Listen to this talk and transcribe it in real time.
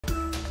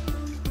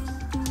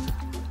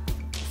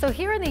So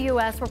here in the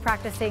U.S., we're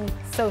practicing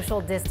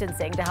social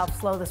distancing to help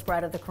slow the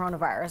spread of the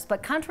coronavirus.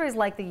 But countries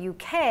like the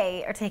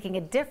UK are taking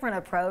a different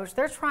approach.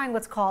 They're trying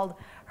what's called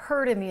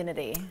herd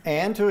immunity.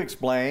 And to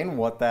explain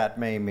what that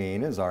may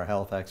mean is our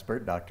health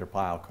expert, Dr.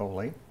 Payal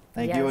Kohli.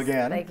 Thank you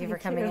again. Thank you for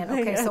coming in.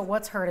 Okay, so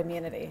what's herd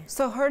immunity?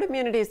 So herd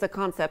immunity is the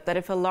concept that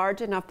if a large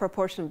enough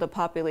proportion of the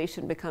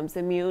population becomes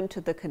immune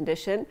to the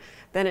condition,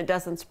 then it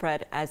doesn't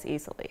spread as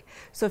easily.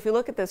 So if you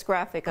look at this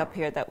graphic up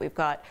here that we've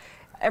got,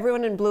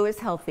 everyone in blue is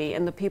healthy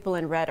and the people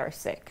in red are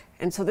sick.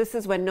 And so this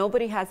is when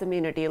nobody has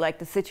immunity, like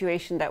the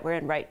situation that we're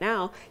in right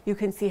now. You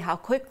can see how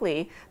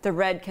quickly the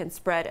red can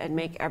spread and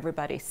make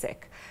everybody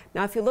sick.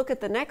 Now, if you look at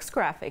the next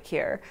graphic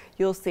here,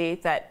 you'll see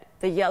that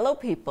the yellow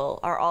people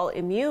are all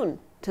immune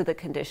to the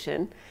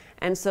condition.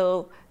 And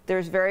so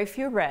there's very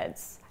few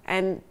reds.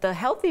 And the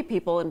healthy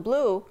people in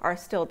blue are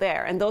still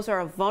there. And those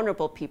are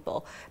vulnerable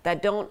people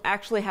that don't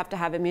actually have to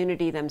have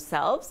immunity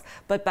themselves,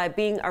 but by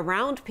being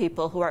around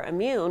people who are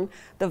immune,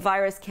 the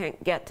virus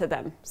can't get to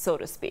them, so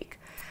to speak.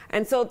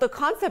 And so the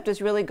concept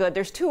is really good.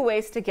 There's two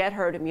ways to get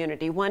herd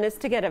immunity. One is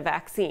to get a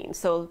vaccine.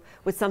 So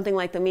with something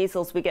like the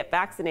measles, we get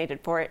vaccinated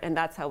for it, and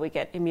that's how we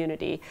get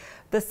immunity.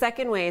 The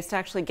second way is to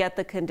actually get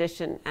the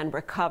condition and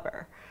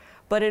recover.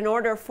 But in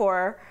order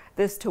for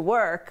this to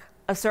work,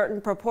 a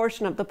certain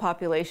proportion of the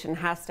population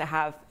has to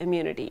have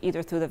immunity,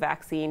 either through the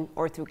vaccine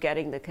or through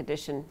getting the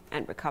condition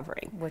and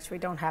recovering. Which we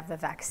don't have the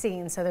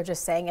vaccine, so they're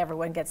just saying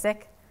everyone gets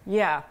sick?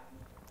 Yeah.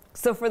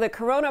 So for the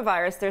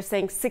coronavirus, they're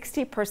saying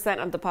 60%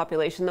 of the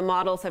population, the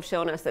models have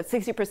shown us that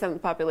 60% of the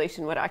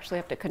population would actually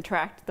have to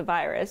contract the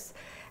virus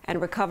and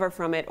recover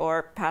from it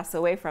or pass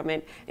away from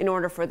it in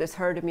order for this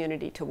herd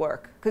immunity to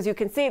work. Because you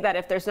can see that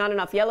if there's not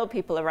enough yellow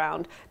people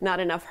around, not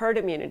enough herd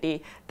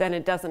immunity, then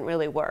it doesn't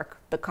really work.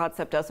 The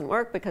concept doesn't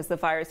work because the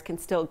virus can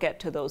still get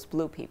to those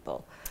blue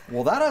people.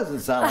 Well, that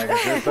doesn't sound like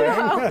a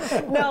good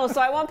thing. No, so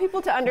I want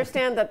people to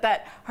understand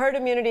that herd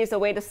immunity is a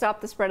way to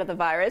stop the spread of the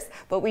virus,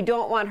 but we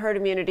don't want herd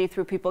immunity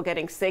through people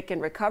getting sick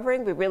and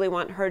recovering. We really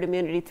want herd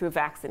immunity through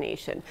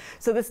vaccination.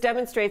 So this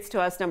demonstrates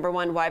to us, number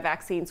one, why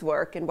vaccines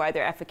work and why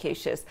they're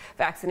efficacious.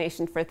 Vaccination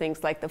for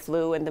things like the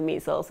flu and the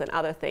measles and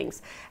other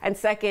things. And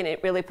second,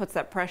 it really puts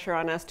that pressure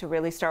on us to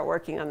really start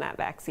working on that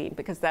vaccine,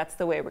 because that's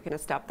the way we're going to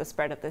stop the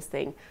spread of this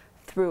thing,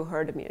 through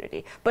herd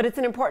immunity. But it's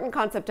an important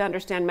concept to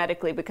understand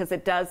medically because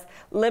it does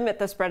limit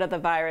the spread of the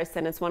virus,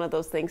 and it's one of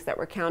those things that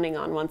we're counting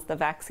on once the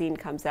vaccine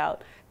comes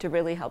out to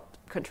really help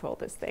control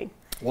this thing.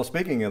 Well,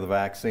 speaking of the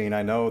vaccine,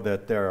 I know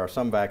that there are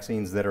some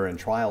vaccines that are in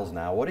trials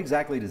now. What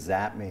exactly does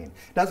that mean?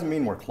 It doesn't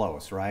mean we're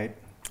close, right?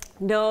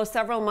 No,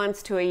 several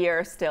months to a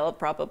year still,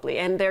 probably.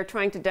 And they're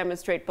trying to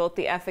demonstrate both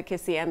the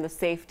efficacy and the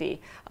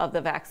safety of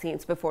the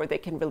vaccines before they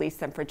can release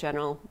them for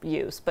general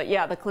use. But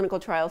yeah, the clinical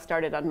trial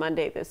started on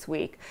Monday this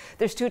week.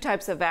 There's two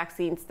types of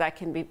vaccines that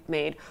can be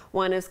made.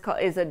 One is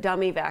a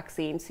dummy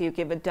vaccine, so you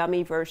give a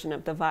dummy version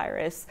of the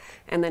virus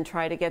and then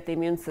try to get the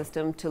immune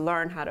system to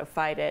learn how to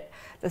fight it.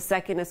 The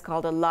second is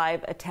called a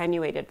live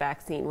attenuated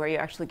vaccine, where you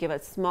actually give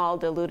a small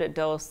diluted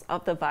dose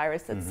of the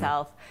virus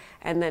itself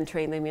and then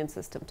train the immune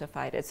system to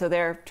fight it. So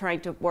they're trying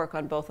to work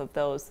on both of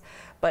those.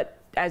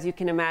 But as you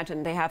can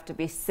imagine, they have to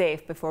be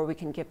safe before we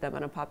can give them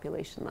on a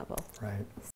population level. Right.